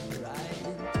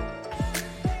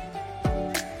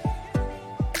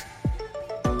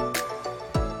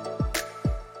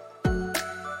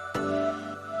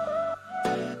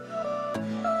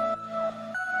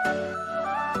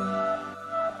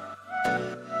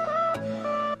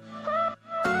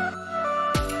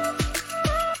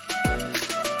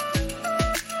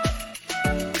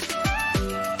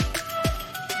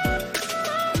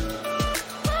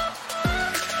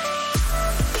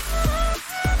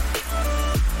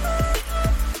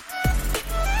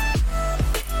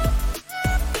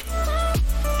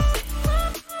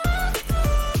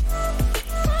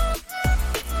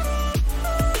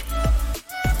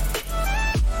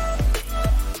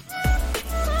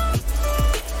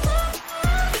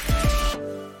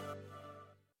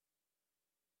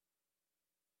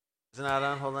Is it not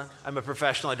on? Hold on. I'm a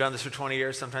professional. I've done this for 20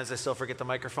 years. Sometimes I still forget the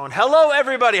microphone. Hello,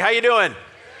 everybody. How you doing?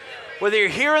 Whether you're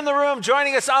here in the room,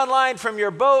 joining us online from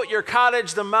your boat, your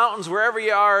cottage, the mountains, wherever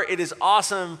you are, it is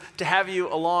awesome to have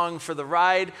you along for the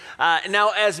ride.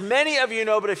 Now, as many of you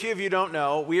know, but a few of you don't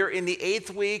know, we are in the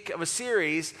 8th week of a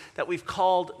series that we've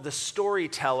called The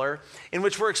Storyteller, in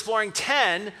which we're exploring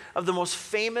 10 of the most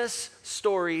famous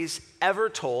stories ever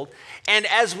told. And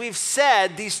as we've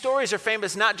said, these stories are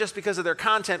famous not just because of their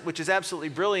content, which is absolutely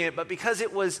brilliant, but because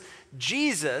it was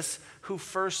Jesus who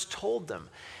first told them.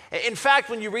 In fact,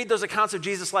 when you read those accounts of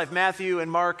Jesus' life, Matthew and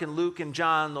Mark and Luke and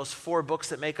John, those 4 books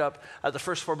that make up the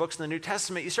first 4 books in the New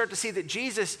Testament, you start to see that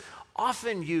Jesus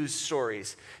often used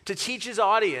stories to teach his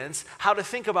audience how to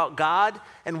think about God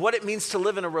and what it means to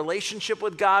live in a relationship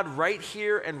with God right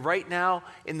here and right now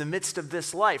in the midst of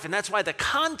this life. And that's why the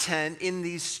content in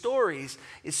these stories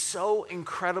is so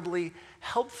incredibly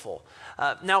helpful.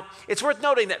 Now, it's worth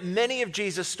noting that many of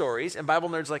Jesus' stories, and Bible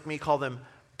nerds like me call them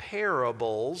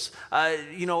parables,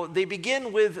 they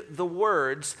begin with the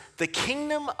words, the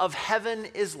kingdom of heaven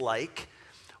is like,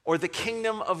 or the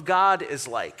kingdom of God is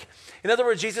like. In other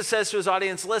words, Jesus says to his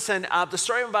audience, listen, the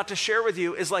story I'm about to share with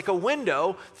you is like a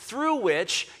window through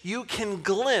which you can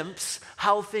glimpse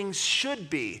how things should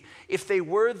be if they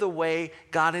were the way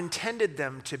God intended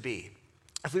them to be.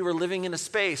 If we were living in a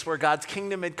space where God's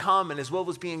kingdom had come and his will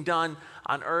was being done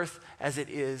on earth as it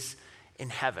is in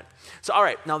heaven. So, all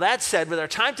right, now that said, with our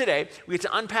time today, we get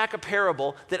to unpack a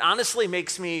parable that honestly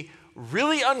makes me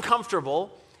really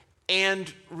uncomfortable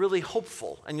and really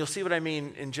hopeful. And you'll see what I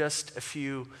mean in just a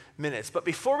few minutes. But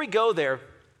before we go there,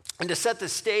 and to set the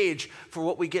stage for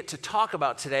what we get to talk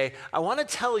about today, I want to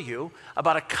tell you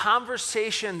about a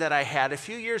conversation that I had a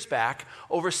few years back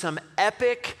over some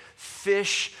epic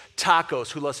fish tacos.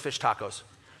 Who loves fish tacos?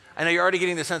 I know you're already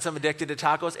getting the sense I'm addicted to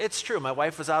tacos. It's true. My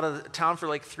wife was out of town for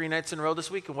like 3 nights in a row this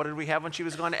week. And what did we have when she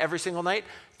was gone every single night?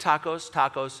 Tacos,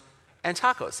 tacos, and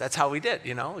tacos. That's how we did,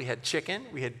 We had chicken,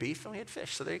 we had beef, and we had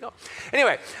fish. So there you go.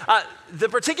 Anyway, the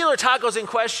particular tacos in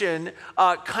question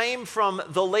came from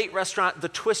the late restaurant, The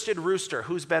Twisted Rooster.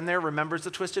 Who's been there remembers The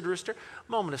Twisted Rooster?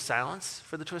 Moment of silence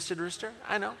for The Twisted Rooster.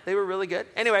 I know, they were really good.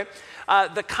 Anyway,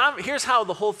 here's how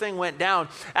the whole thing went down.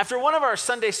 After one of our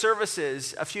Sunday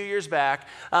services a few years back,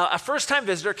 a first-time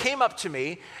visitor came up to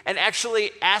me and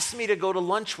actually asked me to go to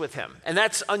lunch with him. And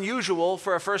that's unusual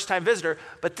for a first-time visitor,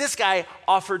 but this guy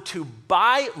offered to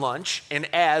buy lunch, and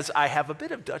as I have a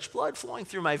bit of Dutch blood flowing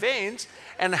through my veins,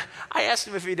 and I asked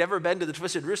him if he'd ever been to the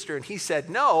Twisted Rooster, and he said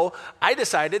no, I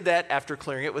decided that after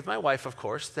clearing it with my wife, of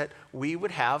course, that we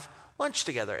would have lunch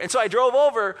together. And so I drove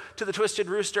over to the Twisted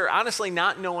Rooster, honestly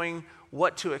not knowing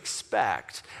what to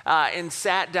expect, and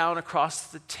sat down across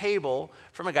the table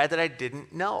from a guy that I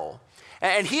didn't know.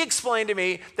 And he explained to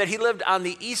me that he lived on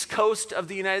the East Coast of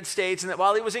the United States and that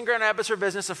while he was in Grand Rapids for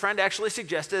business, a friend actually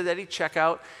suggested that he check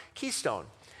out Keystone.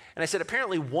 And I said,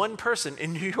 apparently one person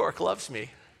in New York loves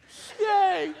me.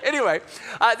 Yay! Anyway,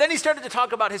 then he started to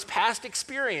talk about his past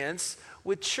experience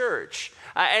with church.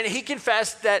 And he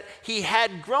confessed that he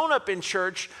had grown up in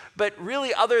church, but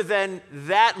really other than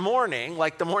that morning,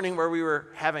 like the morning where we were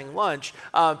having lunch,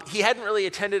 he hadn't really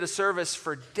attended a service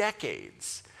for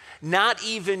decades. Not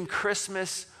even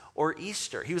Christmas or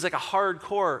Easter. He was like a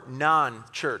hardcore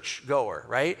non-church goer,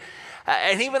 right?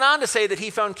 And he went on to say that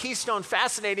he found Keystone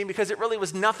fascinating because it really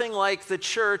was nothing like the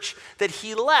church that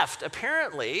he left.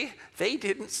 Apparently, they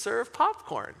didn't serve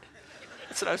popcorn.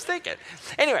 That's what I was thinking.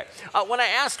 Anyway, when I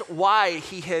asked why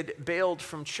he had bailed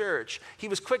from church, he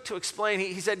was quick to explain.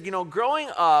 He said, growing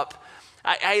up,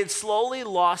 I had slowly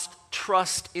lost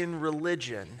trust in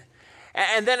religion.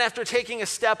 And then after taking a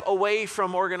step away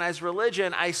from organized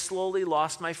religion, I slowly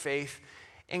lost my faith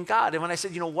in God. And when I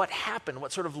said, what happened?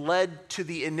 What sort of led to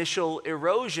the initial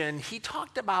erosion? He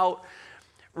talked about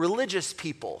religious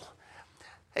people.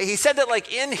 He said that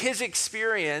in his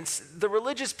experience, the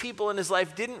religious people in his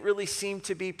life didn't really seem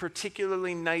to be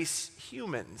particularly nice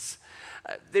humans.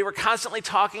 They were constantly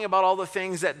talking about all the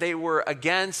things that they were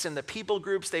against and the people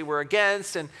groups they were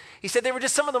against. And he said they were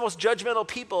just some of the most judgmental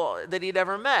people that he'd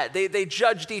ever met. They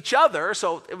judged each other,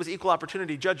 so it was equal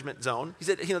opportunity judgment zone. He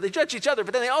said, they judged each other,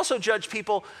 but then they also judged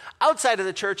people outside of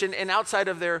the church and outside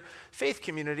of their faith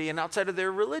community and outside of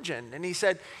their religion. And he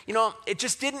said, it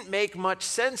just didn't make much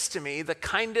sense to me. The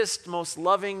kindest, most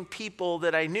loving people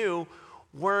that I knew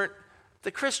weren't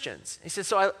the Christians. He said,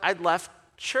 so I'd left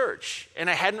church, and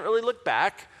I hadn't really looked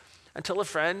back until a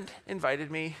friend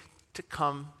invited me to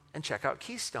come and check out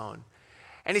Keystone.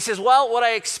 And he says, well, what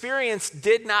I experienced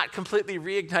did not completely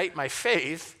reignite my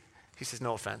faith. He says,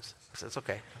 no offense. I said, it's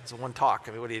okay. It's a one talk.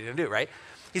 What are you going to do, right?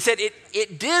 He said,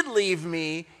 it did leave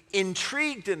me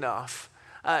intrigued enough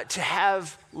to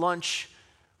have lunch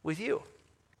with you.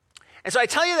 And so I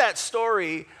tell you that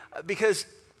story because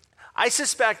I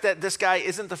suspect that this guy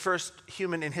isn't the first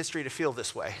human in history to feel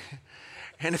this way.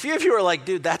 And a few of you are like,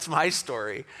 dude, that's my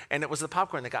story. And it was the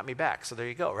popcorn that got me back. So there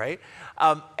you go, right?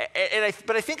 But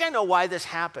I think I know why this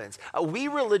happens. We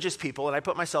religious people, and I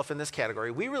put myself in this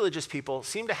category, we religious people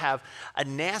seem to have a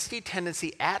nasty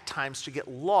tendency at times to get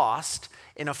lost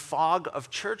in a fog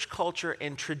of church culture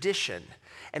and tradition.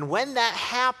 And when that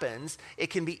happens,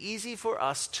 it can be easy for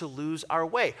us to lose our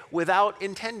way without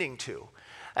intending to.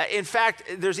 In fact,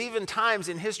 there's even times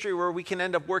in history where we can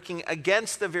end up working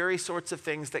against the very sorts of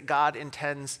things that God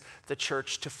intends the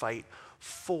church to fight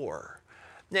for.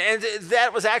 And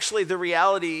that was actually the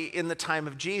reality in the time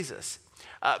of Jesus.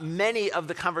 Many of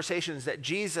the conversations that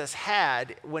Jesus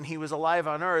had when he was alive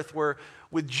on earth were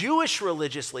with Jewish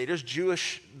religious leaders.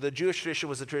 The Jewish tradition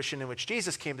was the tradition in which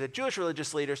Jesus came, the Jewish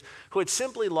religious leaders who had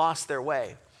simply lost their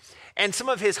way. And some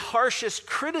of his harshest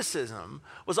criticism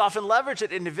was often leveraged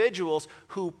at individuals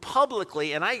who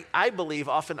publicly, and I believe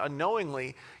often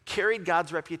unknowingly, carried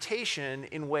God's reputation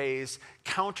in ways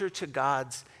counter to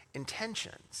God's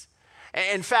intentions.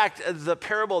 In fact, the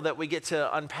parable that we get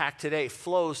to unpack today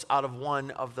flows out of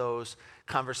one of those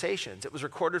conversations. It was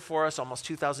recorded for us almost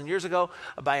 2,000 years ago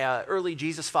by an early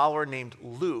Jesus follower named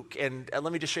Luke. And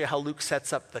let me just show you how Luke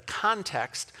sets up the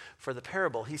context for the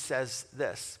parable. He says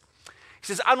this. He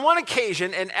says, on one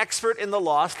occasion, an expert in the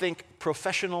law, think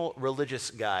professional religious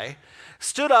guy,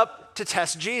 stood up to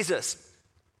test Jesus.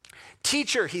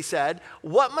 Teacher, he said,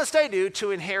 what must I do to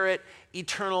inherit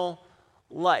eternal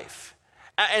life?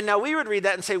 And now we would read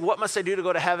that and say, what must I do to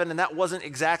go to heaven? And that wasn't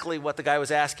exactly what the guy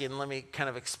was asking. Let me kind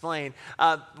of explain.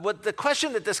 What the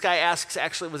question that this guy asks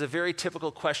actually was a very typical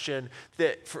question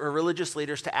that for religious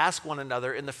leaders to ask one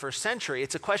another in the first century.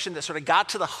 It's a question that sort of got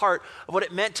to the heart of what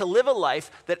it meant to live a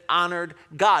life that honored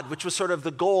God, which was sort of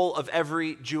the goal of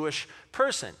every Jewish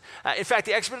person. In fact,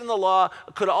 the expert in the law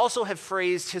could also have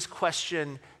phrased his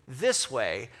question this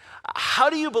way.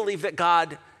 How do you believe that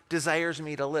God desires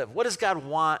me to live? What does God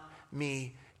want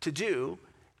me to do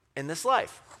in this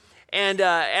life? And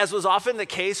as was often the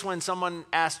case when someone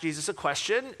asked Jesus a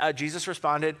question, Jesus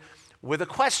responded with a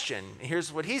question.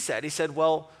 Here's what he said. He said,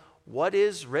 well, what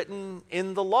is written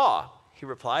in the law? He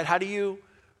replied, how do you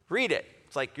read it?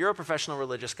 It's like, you're a professional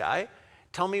religious guy.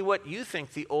 Tell me what you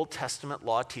think the Old Testament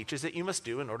law teaches that you must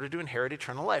do in order to inherit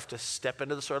eternal life, to step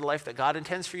into the sort of life that God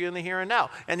intends for you in the here and now.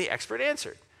 And the expert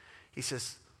answered. He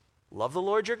says, love the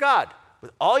Lord your God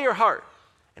with all your heart,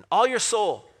 and all your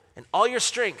soul, and all your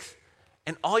strength,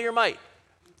 and all your might.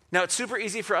 Now, it's super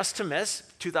easy for us to miss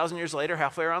 2,000 years later,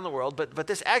 halfway around the world, but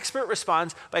this expert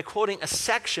responds by quoting a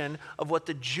section of what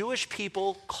the Jewish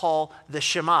people call the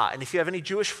Shema. And if you have any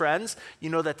Jewish friends, you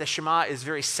know that the Shema is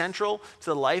very central to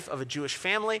the life of a Jewish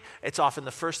family. It's often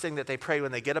the first thing that they pray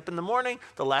when they get up in the morning,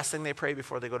 the last thing they pray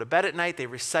before they go to bed at night. They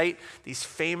recite these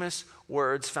famous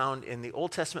words found in the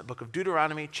Old Testament book of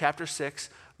Deuteronomy, chapter 6,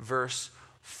 verse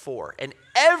 4. And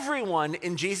everyone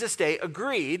in Jesus' day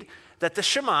agreed that the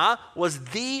Shema was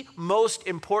the most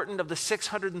important of the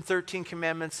 613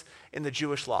 commandments in the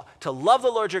Jewish law. To love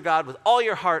the Lord your God with all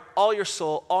your heart, all your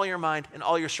soul, all your mind, and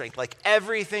all your strength. Like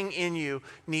everything in you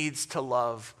needs to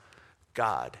love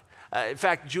God. In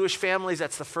fact, Jewish families,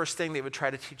 that's the first thing they would try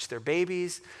to teach their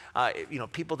babies.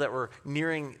 People that were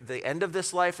nearing the end of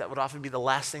this life, that would often be the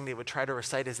last thing they would try to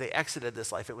recite as they exited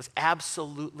this life. It was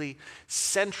absolutely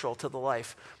central to the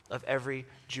life of every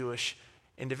Jewish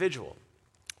individual.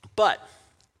 But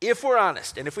if we're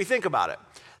honest, and if we think about it,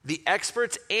 the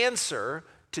expert's answer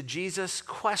to Jesus'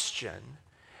 question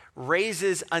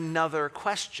raises another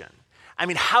question. I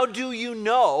mean, how do you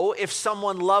know if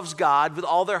someone loves God with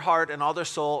all their heart and all their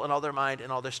soul and all their mind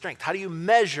and all their strength? How do you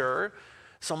measure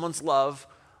someone's love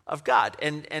of God?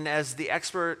 And as the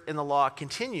expert in the law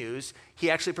continues, he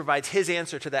actually provides his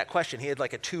answer to that question. He had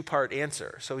like a two-part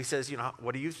answer. So he says,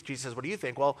 Jesus says, what do you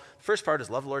think? Well, the first part is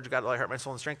love the Lord your God with all your heart, mind,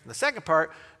 soul, and strength. And the second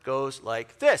part goes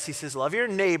like this. He says, love your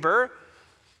neighbor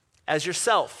as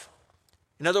yourself.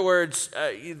 In other words,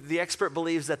 the expert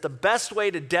believes that the best way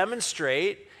to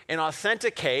demonstrate and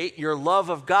authenticate your love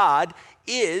of God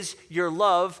is your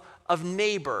love of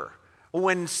neighbor.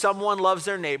 When someone loves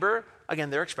their neighbor, again,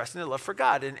 they're expressing their love for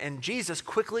God. And Jesus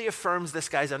quickly affirms this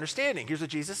guy's understanding. Here's what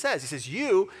Jesus says. He says,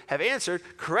 you have answered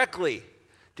correctly.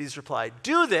 Jesus replied,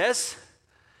 do this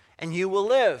and you will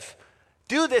live.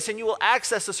 Do this and you will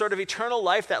access the sort of eternal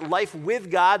life, that life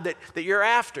with God that you're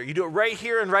after. You do it right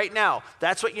here and right now.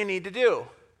 That's what you need to do.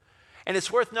 And it's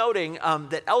worth noting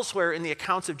that elsewhere in the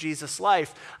accounts of Jesus'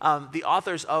 life, the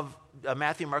authors of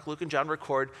Matthew, Mark, Luke, and John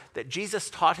record that Jesus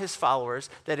taught his followers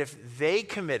that if they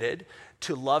committed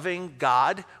to loving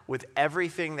God with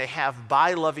everything they have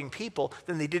by loving people,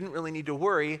 then they didn't really need to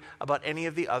worry about any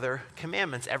of the other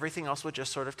commandments. Everything else would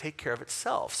just sort of take care of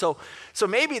itself. So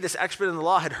maybe this expert in the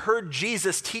law had heard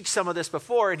Jesus teach some of this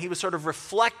before, and he was sort of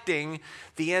reflecting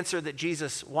the answer that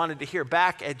Jesus wanted to hear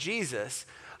back at Jesus.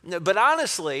 But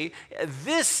honestly,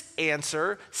 this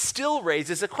answer still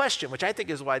raises a question, which I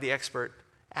think is why the expert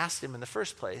asked him in the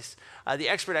first place. The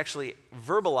expert actually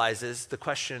verbalizes the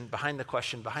question behind the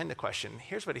question behind the question.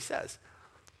 Here's what he says.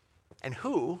 And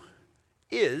who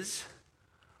is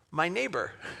my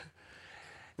neighbor?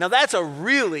 Now that's a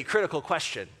really critical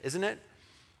question, isn't it?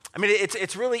 I mean,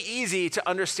 it's really easy to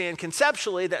understand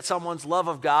conceptually that someone's love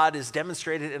of God is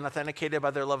demonstrated and authenticated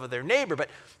by their love of their neighbor,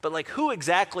 but like who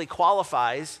exactly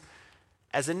qualifies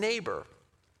as a neighbor?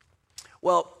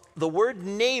 Well, the word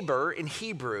neighbor in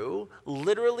Hebrew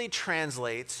literally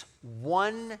translates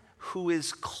one who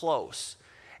is close.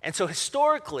 And so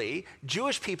historically,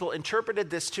 Jewish people interpreted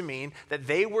this to mean that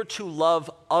they were to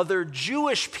love other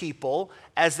Jewish people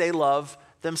as they love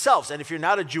themselves. And if you're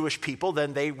not a Jewish people,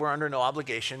 then they were under no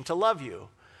obligation to love you.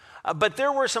 But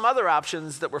there were some other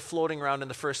options that were floating around in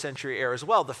the first century era as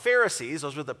well. The Pharisees,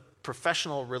 those were the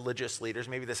professional religious leaders,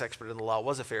 maybe this expert in the law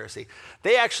was a Pharisee,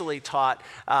 they actually taught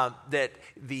that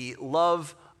you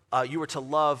were to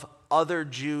love other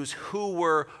Jews who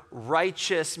were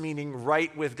righteous, meaning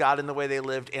right with God in the way they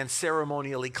lived, and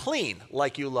ceremonially clean,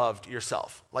 like you loved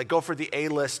yourself. Like go for the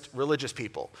A-list religious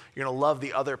people. You're going to love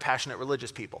the other passionate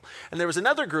religious people. And there was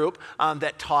another group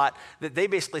that taught that they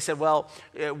basically said, well,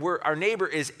 our neighbor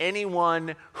is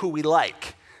anyone who we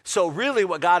like. So really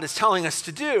what God is telling us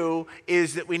to do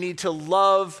is that we need to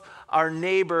love our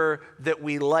neighbor that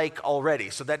we like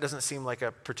already. So that doesn't seem like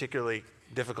a particularly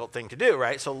difficult thing to do,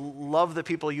 right? So love the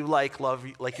people you like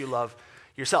you love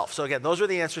yourself. So again, those are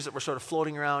the answers that were sort of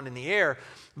floating around in the air,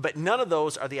 but none of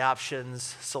those are the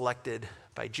options selected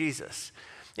by Jesus.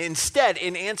 Instead,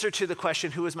 in answer to the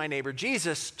question, who is my neighbor,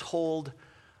 Jesus told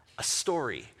a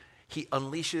story. He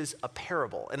unleashes a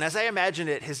parable. And as I imagine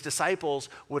it, his disciples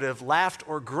would have laughed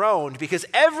or groaned because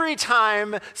every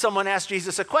time someone asked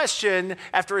Jesus a question,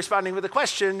 after responding with a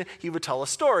question, he would tell a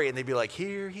story. And they'd be like,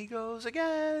 here he goes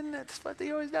again. That's what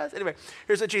he always does. Anyway,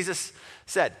 here's what Jesus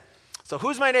said. So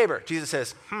who's my neighbor? Jesus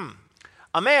says,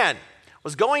 a man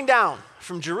was going down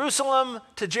from Jerusalem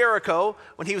to Jericho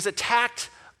when he was attacked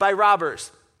by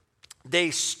robbers.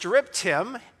 They stripped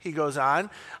him, he goes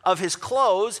on, of his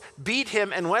clothes, beat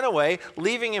him, and went away,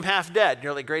 leaving him half dead.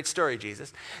 You're like, great story,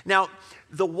 Jesus. Now,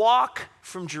 the walk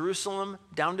from Jerusalem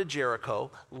down to Jericho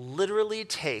literally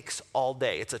takes all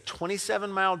day. It's a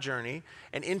 27-mile journey,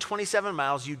 and in 27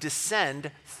 miles, you descend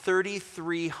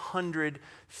 3,300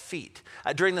 feet.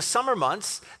 During the summer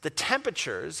months, the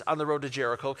temperatures on the road to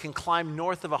Jericho can climb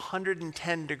north of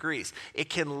 110 degrees. It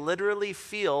can literally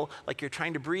feel like you're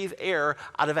trying to breathe air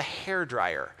out of a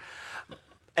hairdryer.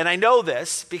 And I know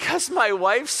this because my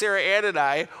wife, Sarah Ann, and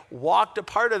I walked a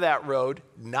part of that road,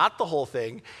 not the whole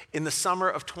thing, in the summer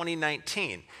of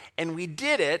 2019. And we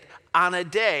did it on a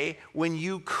day when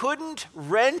you couldn't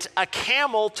rent a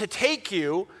camel to take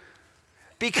you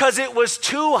because it was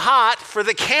too hot for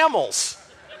the camels.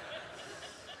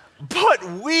 But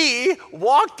we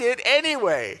walked it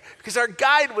anyway because our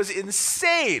guide was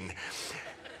insane.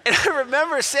 And I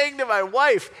remember saying to my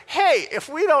wife, hey, if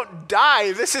we don't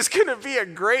die, this is going to be a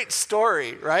great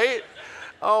story, right?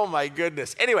 Oh, my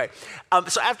goodness. Anyway,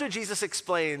 so after Jesus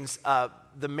explains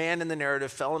the man in the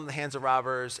narrative fell into the hands of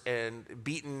robbers and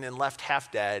beaten and left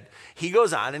half dead, he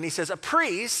goes on and he says, a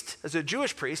priest, as a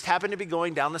Jewish priest, happened to be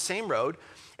going down the same road.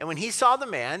 And when he saw the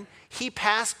man, he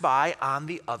passed by on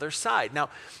the other side. Now,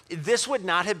 this would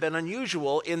not have been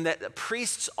unusual in that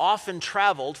priests often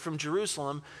traveled from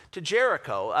Jerusalem to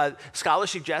Jericho.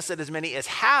 Scholars suggest that as many as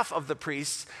half of the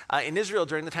priests in Israel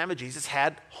during the time of Jesus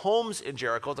had homes in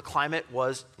Jericho. The climate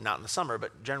was, not in the summer,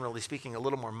 but generally speaking, a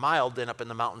little more mild than up in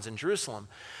the mountains in Jerusalem.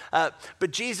 But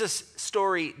Jesus'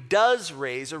 story does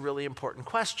raise a really important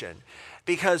question,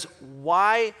 because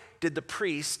why did the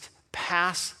priest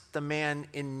pass the man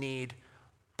in need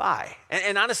by?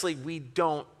 And honestly, we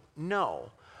don't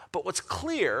know. But what's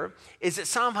clear is that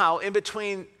somehow in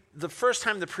between the first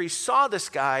time the priest saw this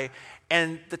guy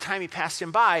and the time he passed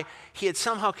him by, he had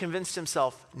somehow convinced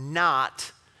himself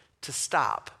not to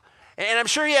stop. And I'm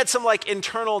sure he had some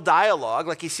internal dialogue,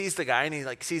 like he sees the guy and he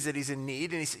sees that he's in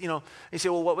need, and he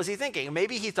said, well, what was he thinking?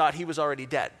 Maybe he thought he was already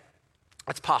dead.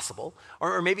 That's possible.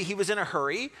 Or maybe he was in a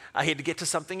hurry. He had to get to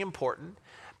something important.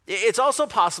 It's also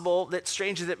possible that,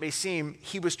 strange as it may seem,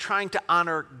 he was trying to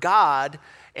honor God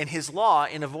and his law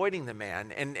in avoiding the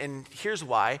man. And here's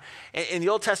why. In the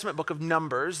Old Testament book of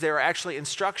Numbers, there are actually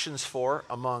instructions for,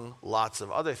 among lots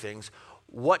of other things,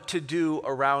 what to do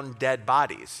around dead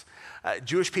bodies.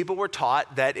 Jewish people were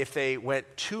taught that if they went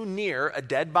too near a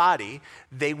dead body,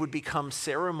 they would become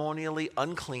ceremonially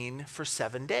unclean for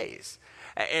 7 days.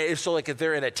 So like if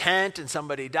they're in a tent and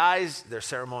somebody dies, they're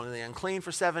ceremonially unclean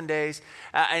for 7 days.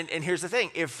 And here's the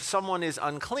thing, if someone is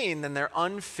unclean, then they're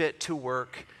unfit to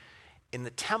work in the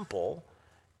temple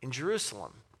in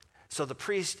Jerusalem. So the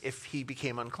priest, if he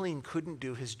became unclean, couldn't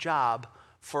do his job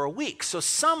for a week. So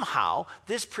somehow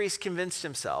this priest convinced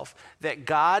himself that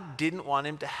God didn't want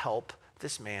him to help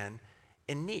this man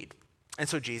in need. And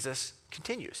so Jesus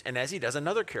continues. And as he does,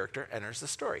 another character enters the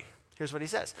story. Here's what he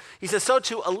says. He says, so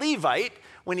too a Levite,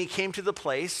 when he came to the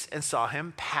place and saw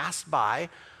him, passed by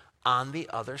on the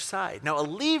other side. Now, a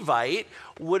Levite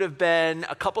would have been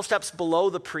a couple steps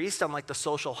below the priest on like the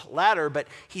social ladder, but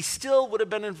he still would have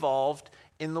been involved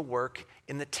in the work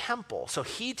in the temple. So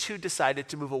he too decided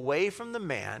to move away from the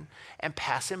man and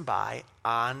pass him by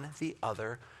on the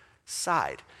other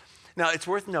side. Now, it's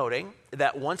worth noting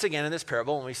that once again in this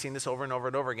parable, and we've seen this over and over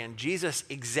and over again, Jesus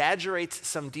exaggerates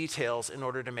some details in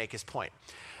order to make his point.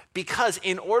 Because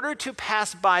in order to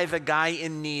pass by the guy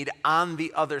in need on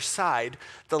the other side,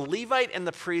 the Levite and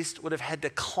the priest would have had to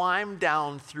climb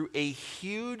down through a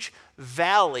huge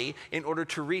valley in order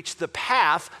to reach the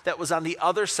path that was on the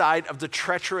other side of the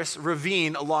treacherous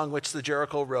ravine along which the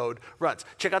Jericho Road runs.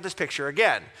 Check out this picture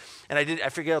again. And I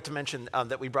forgot to mention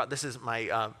that we brought, this is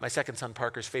my second son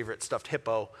Parker's favorite stuffed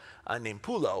hippo named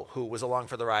Pulo, who was along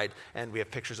for the ride, and we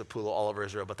have pictures of Pulo all over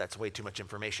Israel, but that's way too much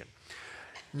information.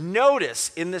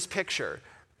 Notice in this picture,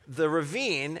 the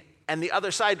ravine and the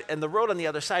other side, and the road on the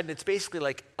other side, and it's basically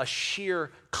like a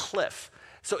sheer cliff.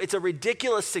 So it's a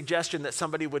ridiculous suggestion that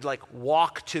somebody would like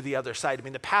walk to the other side. I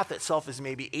mean, the path itself is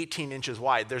maybe 18 inches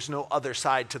wide. There's no other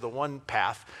side to the one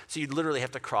path, so you'd literally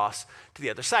have to cross to the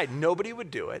other side. Nobody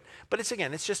would do it, but it's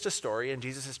just a story, and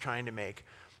Jesus is trying to make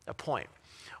a point.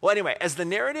 Well, anyway, as the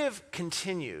narrative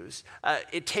continues,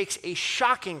 it takes a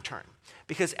shocking turn.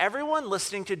 Because everyone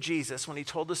listening to Jesus when he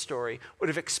told the story would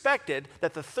have expected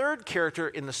that the third character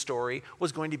in the story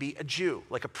was going to be a Jew.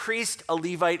 Like a priest, a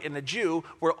Levite, and a Jew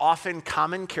were often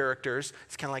common characters.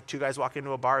 It's kind of like two guys walk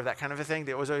into a bar, that kind of a thing.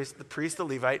 There was always the priest, the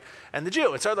Levite, and the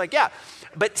Jew. And so like, yeah.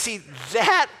 But see,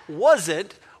 that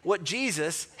wasn't what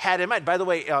Jesus had in mind. By the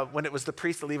way, when it was the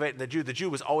priest, the Levite, and the Jew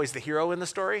was always the hero in the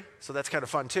story. So that's kind of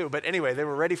fun too. But anyway, they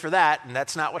were ready for that, and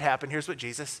that's not what happened. Here's what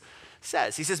Jesus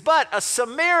says. He says, but a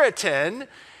Samaritan,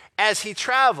 as he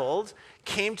traveled,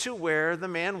 came to where the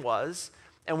man was,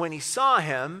 and when he saw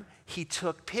him, he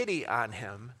took pity on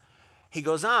him. He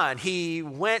goes on, he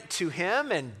went to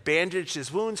him and bandaged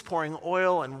his wounds, pouring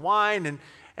oil and wine,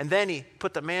 and then he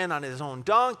put the man on his own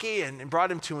donkey and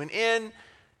brought him to an inn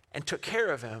and took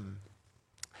care of him.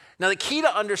 Now, the key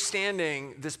to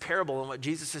understanding this parable and what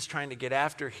Jesus is trying to get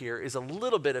after here is a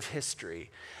little bit of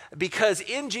history. Because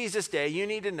in Jesus' day, you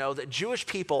need to know that Jewish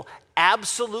people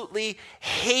absolutely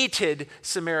hated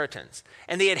Samaritans.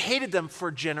 And they had hated them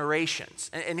for generations.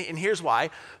 And here's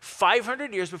why.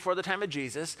 500 years before the time of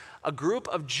Jesus, a group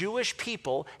of Jewish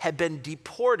people had been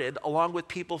deported along with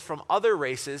people from other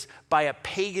races by a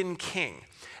pagan king.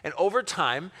 And over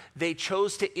time, they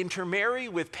chose to intermarry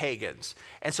with pagans.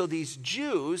 And so these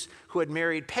Jews who had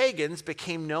married pagans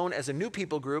became known as a new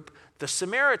people group, the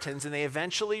Samaritans, and they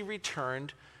eventually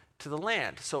returned to the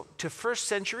land. So to first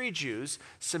century Jews,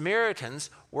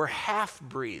 Samaritans were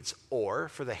half-breeds, or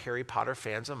for the Harry Potter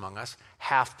fans among us,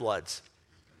 half-bloods.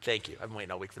 Thank you. I've been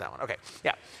waiting all week for that one. Okay,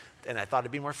 yeah. And I thought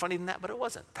it'd be more funny than that, but it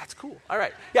wasn't. That's cool. All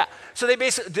right. Yeah. So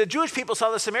the Jewish people saw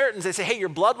the Samaritans. They say, hey, your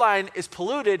bloodline is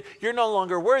polluted. You're no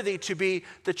longer worthy to be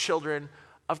the children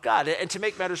of God. And to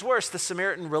make matters worse, the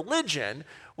Samaritan religion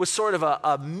was sort of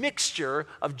a mixture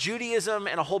of Judaism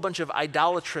and a whole bunch of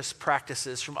idolatrous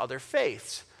practices from other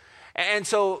faiths. And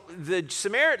so the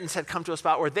Samaritans had come to a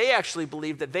spot where they actually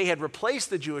believed that they had replaced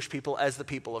the Jewish people as the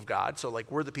people of God. So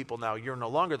like, we're the people now, you're no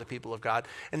longer the people of God.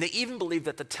 And they even believed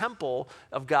that the temple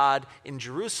of God in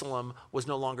Jerusalem was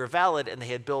no longer valid, and they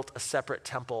had built a separate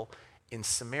temple in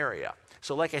Samaria.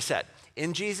 So like I said,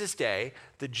 in Jesus' day,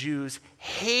 the Jews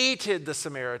hated the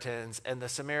Samaritans, and the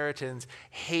Samaritans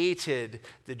hated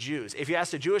the Jews. If you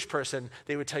asked a Jewish person,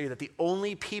 they would tell you that the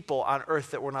only people on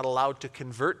earth that were not allowed to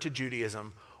convert to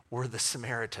Judaism were the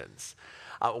Samaritans.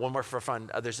 One more for fun.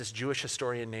 There's this Jewish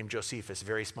historian named Josephus,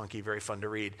 very spunky, very fun to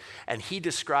read. And he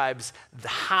describes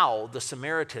how the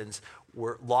Samaritans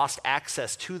were lost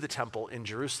access to the temple in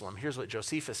Jerusalem. Here's what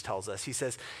Josephus tells us. He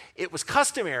says, it was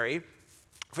customary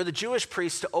for the Jewish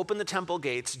priests to open the temple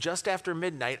gates just after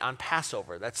midnight on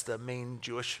Passover. That's the main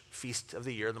Jewish feast of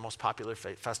the year, the most popular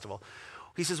festival.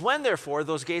 He says, when, therefore,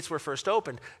 those gates were first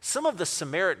opened, some of the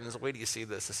Samaritans, wait till you see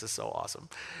this, this is so awesome,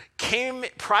 came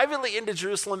privately into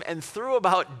Jerusalem and threw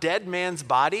about dead man's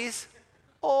bodies.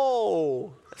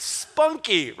 Oh,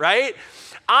 spunky, right?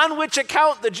 On which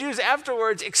account the Jews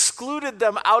afterwards excluded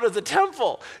them out of the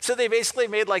temple. So they basically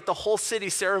made like the whole city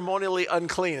ceremonially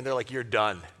unclean. And they're like, you're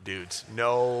done, dudes.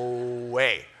 No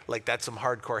way. Like that's some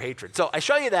hardcore hatred. So I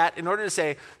show you that in order to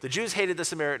say the Jews hated the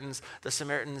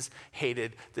Samaritans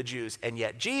hated the Jews. And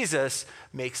yet Jesus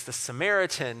makes the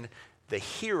Samaritan the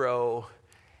hero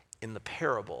in the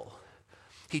parable.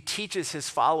 He teaches his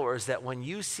followers that when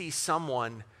you see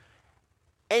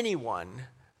anyone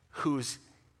who's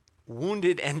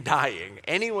wounded and dying,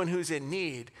 anyone who's in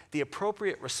need, the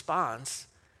appropriate response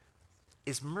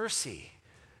is mercy.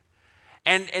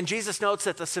 And Jesus notes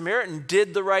that the Samaritan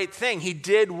did the right thing. He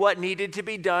did what needed to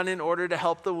be done in order to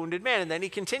help the wounded man. And then he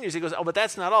continues. He goes, oh, but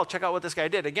that's not all. Check out what this guy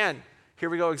did. Again,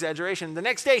 here we go, exaggeration. The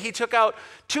next day he took out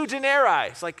 2 denarii,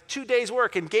 it's like 2 days'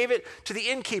 work, and gave it to the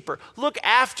innkeeper. Look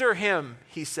after him,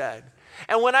 he said.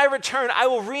 And when I return, I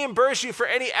will reimburse you for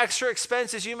any extra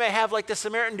expenses you may have. Like the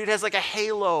Samaritan dude has like a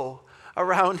halo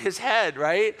around his head,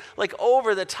 right? Like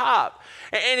over the top.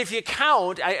 And if you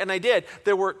count, and I did,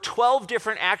 there were 12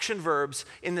 different action verbs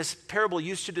in this parable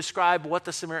used to describe what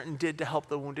the Samaritan did to help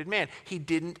the wounded man. He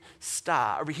didn't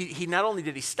stop. Or he not only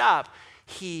did he stop,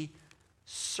 he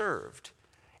served.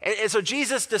 And so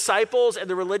Jesus' disciples and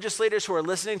the religious leaders who are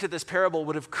listening to this parable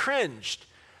would have cringed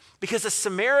because a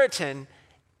Samaritan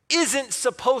isn't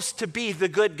supposed to be the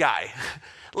good guy,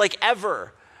 like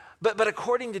ever. But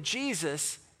according to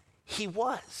Jesus, he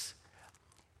was.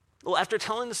 Well, after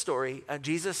telling the story,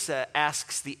 Jesus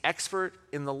asks the expert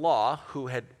in the law who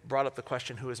had brought up the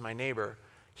question, who is my neighbor?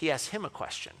 He asks him a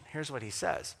question. Here's what he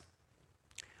says.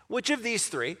 Which of these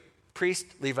 3, priest,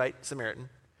 Levite, Samaritan,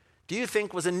 do you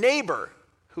think was a neighbor?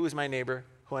 Who is my neighbor,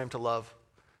 who I am to love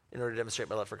in order to demonstrate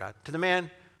my love for God? To the man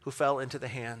who fell into the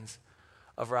hands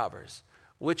of robbers.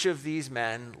 Which of these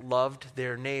men loved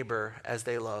their neighbor as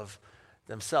they love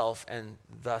themselves and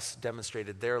thus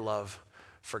demonstrated their love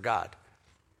for God?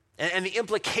 And the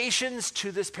implications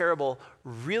to this parable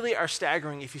really are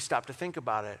staggering if you stop to think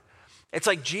about it. It's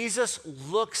like Jesus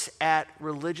looks at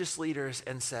religious leaders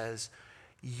and says,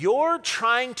 you're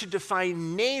trying to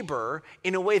define neighbor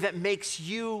in a way that makes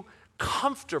you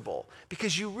comfortable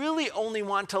because you really only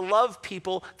want to love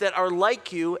people that are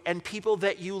like you and people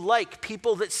that you like,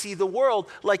 people that see the world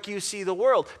like you see the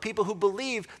world, people who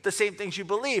believe the same things you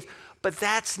believe. But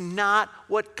that's not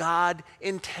what God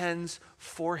intends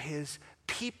for his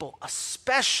people,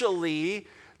 especially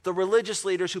the religious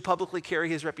leaders who publicly carry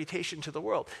his reputation to the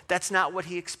world. That's not what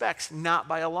he expects, not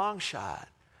by a long shot.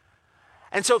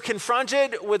 And so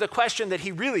confronted with a question that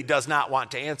he really does not want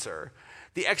to answer,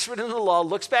 the expert in the law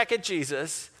looks back at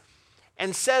Jesus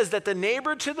and says that the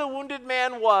neighbor to the wounded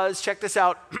man was, check this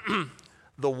out,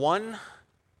 the one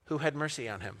who had mercy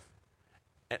on him.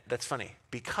 That's funny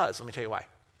because, let me tell you why.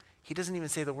 He doesn't even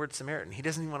say the word Samaritan. He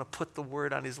doesn't even want to put the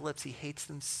word on his lips. He hates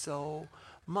them so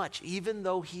much, even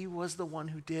though he was the one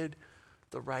who did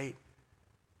the right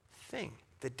thing,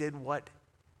 that did what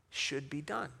should be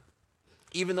done.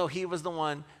 Even though he was the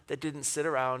one that didn't sit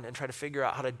around and try to figure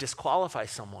out how to disqualify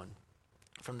someone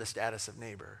from the status of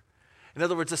neighbor. In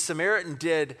other words, the Samaritan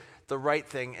did the right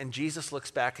thing, and Jesus looks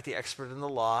back at the expert in the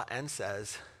law and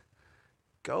says,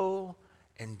 go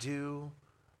and do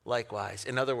likewise.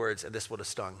 In other words, and this would have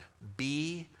stung,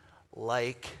 be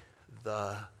like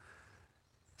the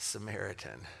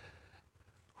Samaritan.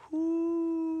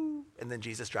 Whoo. And then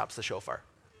Jesus drops the shofar,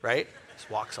 right?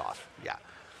 Just walks off. Yeah.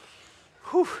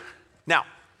 Whew. Now,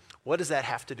 what does that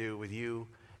have to do with you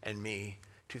and me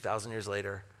 2,000 years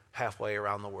later, halfway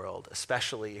around the world,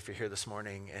 especially if you're here this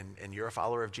morning and you're a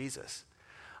follower of Jesus?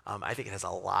 I think it has a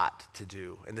lot to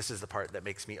do, and this is the part that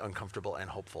makes me uncomfortable and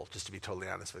hopeful, just to be totally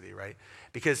honest with you, right?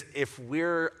 Because if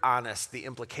we're honest, the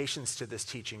implications to this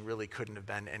teaching really couldn't have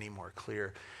been any more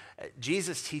clear.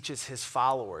 Jesus teaches his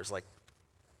followers, like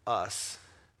us,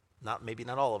 maybe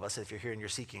not all of us, if you're here and you're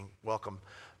seeking, welcome,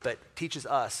 but teaches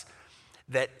us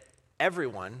that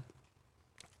everyone,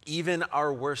 even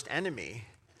our worst enemy,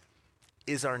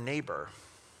 is our neighbor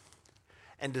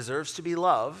and deserves to be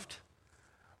loved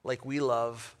like we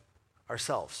love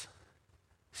ourselves.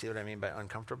 See what I mean by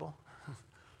uncomfortable?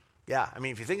 Yeah, I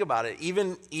mean, if you think about it,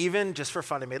 even just for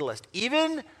fun, I made a list.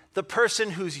 Even the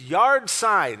person whose yard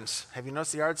signs, have you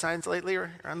noticed the yard signs lately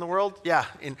around the world? Yeah,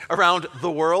 around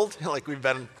the world, like we've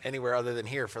been anywhere other than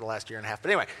here for the last year and a half.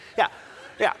 But anyway,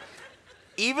 yeah.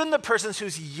 Even the persons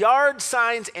whose yard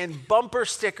signs and bumper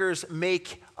stickers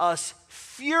make us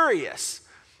furious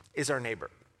is our neighbor.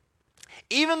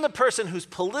 Even the person whose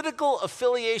political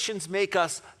affiliations make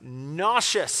us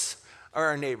nauseous are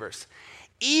our neighbors.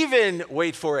 Even,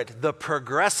 wait for it, the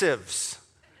progressives.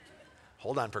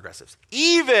 Hold on, progressives.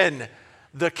 Even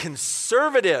the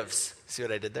conservatives. See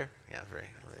what I did there?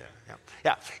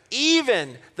 Yeah.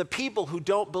 Even the people who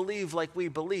don't believe like we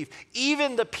believe.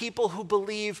 Even the people who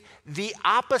believe the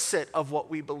opposite of what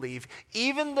we believe.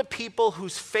 Even the people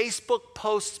whose Facebook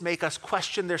posts make us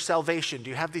question their salvation. Do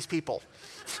you have these people?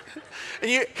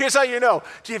 And here's how you know.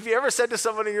 Have you ever said to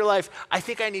someone in your life, I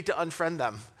think I need to unfriend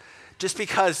them just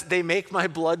because they make my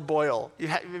blood boil?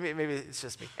 Maybe it's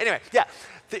just me. Anyway, yeah.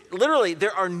 Literally,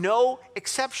 there are no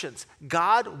exceptions.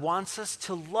 God wants us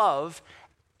to love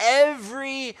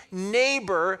every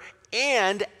neighbor,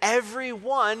 and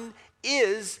everyone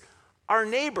is our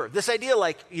neighbor. This idea,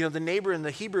 like, the neighbor in the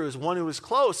Hebrew is one who is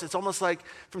close. It's almost like,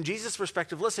 from Jesus'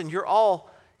 perspective, listen, you're all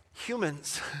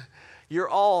humans. You're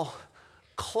all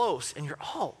close, and you're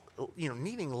all,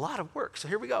 needing a lot of work. So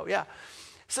here we go, yeah.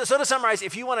 So to summarize,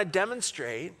 if you want to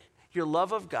demonstrate your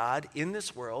love of God in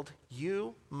this world,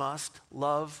 you must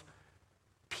love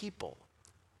people,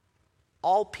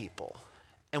 all people.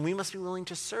 And we must be willing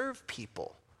to serve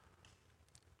people,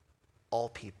 all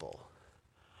people.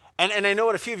 And I know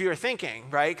what a few of you are thinking,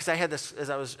 right? Because I had this, as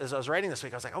I was writing this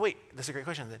week, I was like, oh wait, this is a great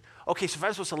question. Okay, so if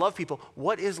I'm supposed to love people,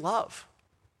 what is love?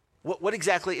 What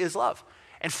exactly is love?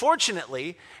 And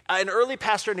fortunately, an early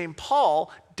pastor named Paul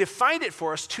defined it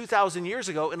for us 2,000 years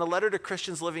ago in a letter to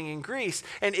Christians living in Greece.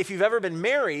 And if you've ever been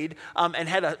married and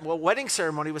had a wedding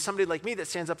ceremony with somebody like me that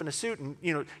stands up in a suit, and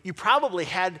you probably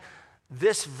had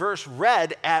this verse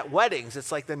read at weddings.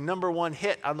 It's like the number one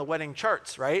hit on the wedding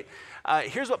charts, right?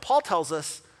 Here's what Paul tells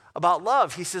us about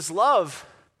love. He says, love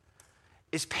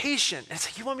is patient. And it's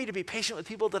like, you want me to be patient with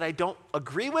people that I don't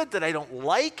agree with, that I don't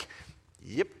like?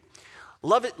 Yep.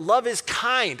 Love is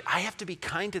kind. I have to be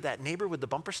kind to that neighbor with the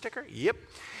bumper sticker? Yep.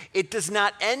 It does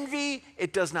not envy.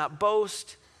 It does not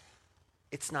boast.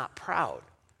 It's not proud.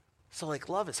 So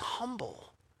love is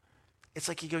humble. It's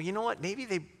like you go, you know what? Maybe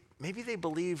they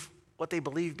believe what they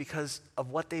believe because of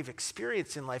what they've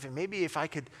experienced in life. And maybe if I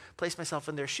could place myself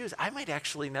in their shoes, I might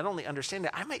actually not only understand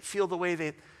it, I might feel the way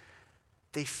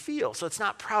they feel. So it's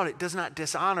not proud. It does not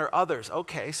dishonor others.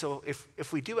 Okay, so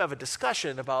if we do have a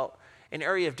discussion about an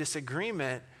area of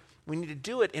disagreement, we need to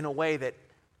do it in a way that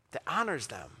honors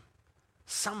them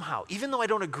somehow. Even though I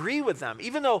don't agree with them,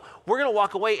 even though we're going to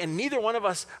walk away and neither one of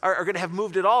us are going to have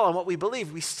moved at all on what we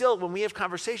believe, we still, when we have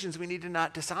conversations, we need to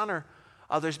not dishonor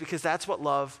others because that's what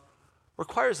love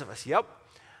requires of us. Yep.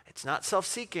 It's not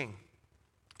self-seeking.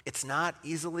 It's not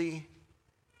easily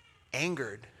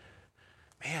angered.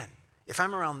 Man, if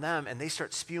I'm around them and they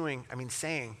start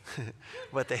saying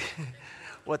what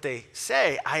they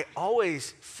say, I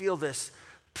always feel this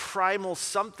primal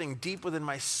something deep within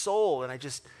my soul, and I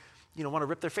just, want to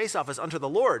rip their face off as unto the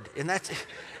Lord. And that's,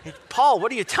 Paul,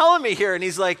 what are you telling me here? And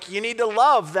he's like, you need to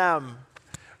love them,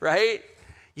 right?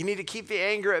 You need to keep the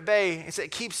anger at bay.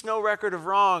 It keeps no record of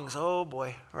wrongs. Oh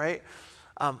boy, right?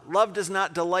 Love does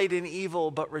not delight in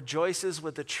evil, but rejoices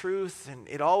with the truth, and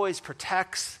it always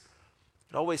protects,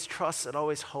 it always trusts, it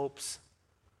always hopes,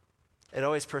 it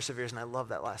always perseveres. And I love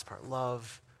that last part.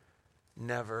 Love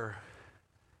never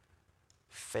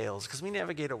fails, because we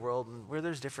navigate a world where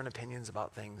there's different opinions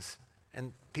about things,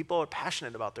 and people are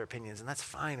passionate about their opinions, and that's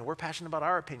fine, and we're passionate about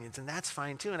our opinions, and that's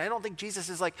fine too. And I don't think Jesus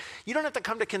is like, you don't have to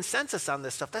come to consensus on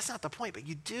this stuff. That's not the point, but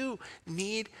you do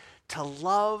need to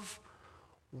love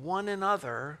one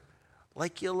another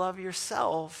like you love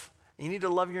yourself. You need to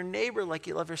love your neighbor like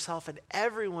you love yourself, and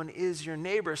everyone is your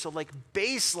neighbor. So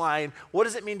baseline, what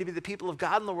does it mean to be the people of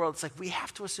God in the world? It's like we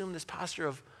have to assume this posture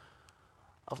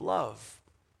of love.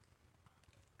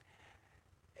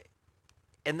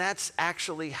 And that's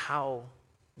actually how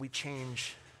we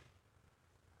change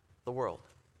the world.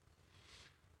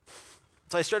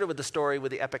 So I started with the story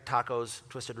with the epic tacos,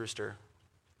 Twisted Rooster,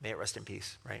 may it rest in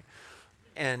peace, right?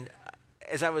 And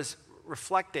as I was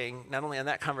reflecting not only on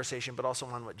that conversation, but also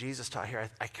on what Jesus taught here,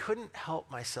 I couldn't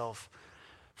help myself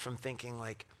from thinking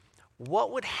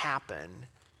what would happen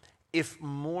if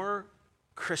more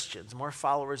Christians, more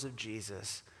followers of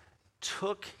Jesus,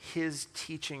 took his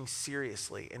teaching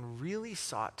seriously and really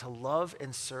sought to love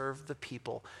and serve the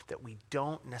people that we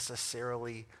don't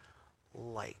necessarily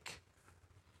like.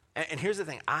 And here's the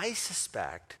thing, I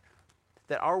suspect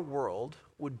that our world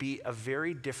would be a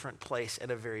very different place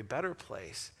and a very better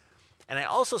place. And I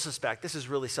also suspect, this is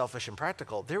really selfish and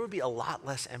practical, there would be a lot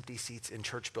less empty seats in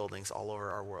church buildings all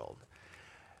over our world.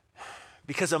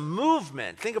 Because a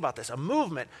movement, think about this, a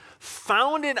movement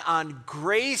founded on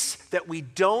grace that we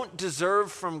don't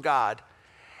deserve from God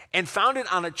and founded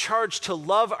on a charge to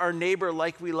love our neighbor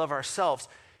like we love ourselves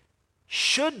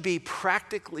should be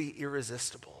practically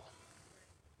irresistible.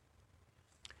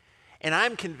 And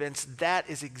I'm convinced that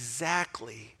is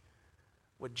exactly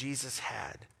what Jesus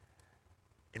had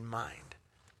in mind.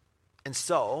 And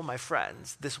so, my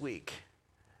friends, this week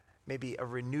may be a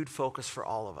renewed focus for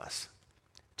all of us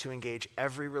to engage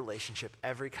every relationship,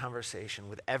 every conversation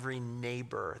with every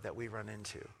neighbor that we run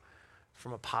into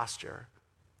from a posture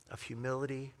of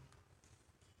humility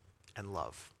and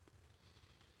love.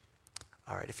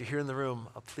 All right, if you're here in the room,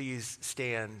 please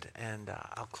stand and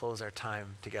I'll close our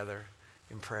time together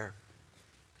in prayer.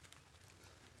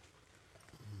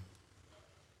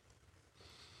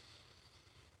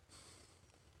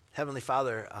 Heavenly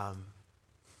Father,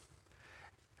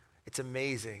 it's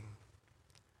amazing.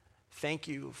 Thank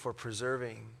you for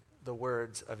preserving the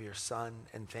words of your Son,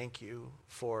 and thank you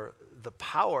for the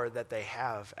power that they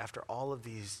have after all of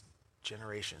these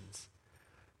generations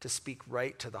to speak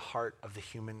right to the heart of the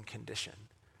human condition.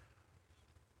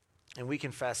 And we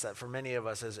confess that for many of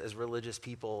us as religious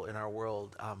people in our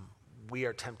world, we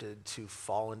are tempted to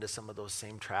fall into some of those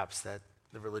same traps that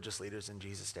the religious leaders in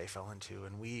Jesus' day fell into.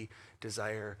 And we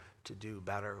desire to do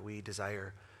better. We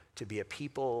desire to be a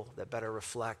people that better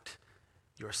reflect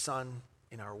your Son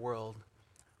in our world.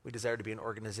 We desire to be an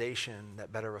organization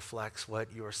that better reflects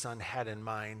what your Son had in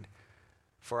mind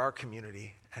for our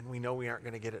community. And we know we aren't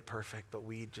going to get it perfect, but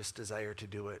we just desire to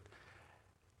do it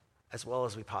as well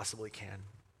as we possibly can.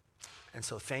 And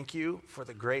so thank you for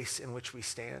the grace in which we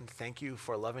stand. Thank you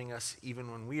for loving us even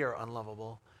when we are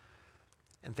unlovable.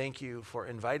 And thank you for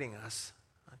inviting us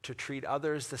to treat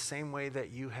others the same way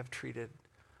that you have treated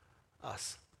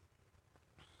us.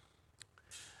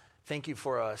 Thank you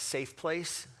for a safe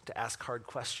place to ask hard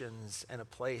questions and a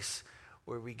place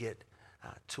where we get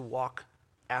to walk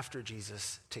after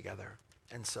Jesus together.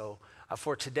 And so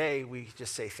for today, we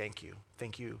just say thank you.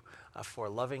 Thank you for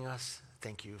loving us.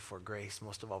 Thank you for grace.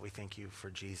 Most of all, we thank you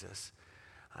for Jesus.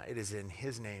 It is in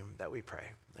his name that we pray.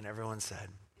 And everyone said,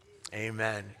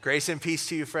 amen. Grace and peace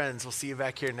to you, friends. We'll see you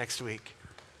back here next week.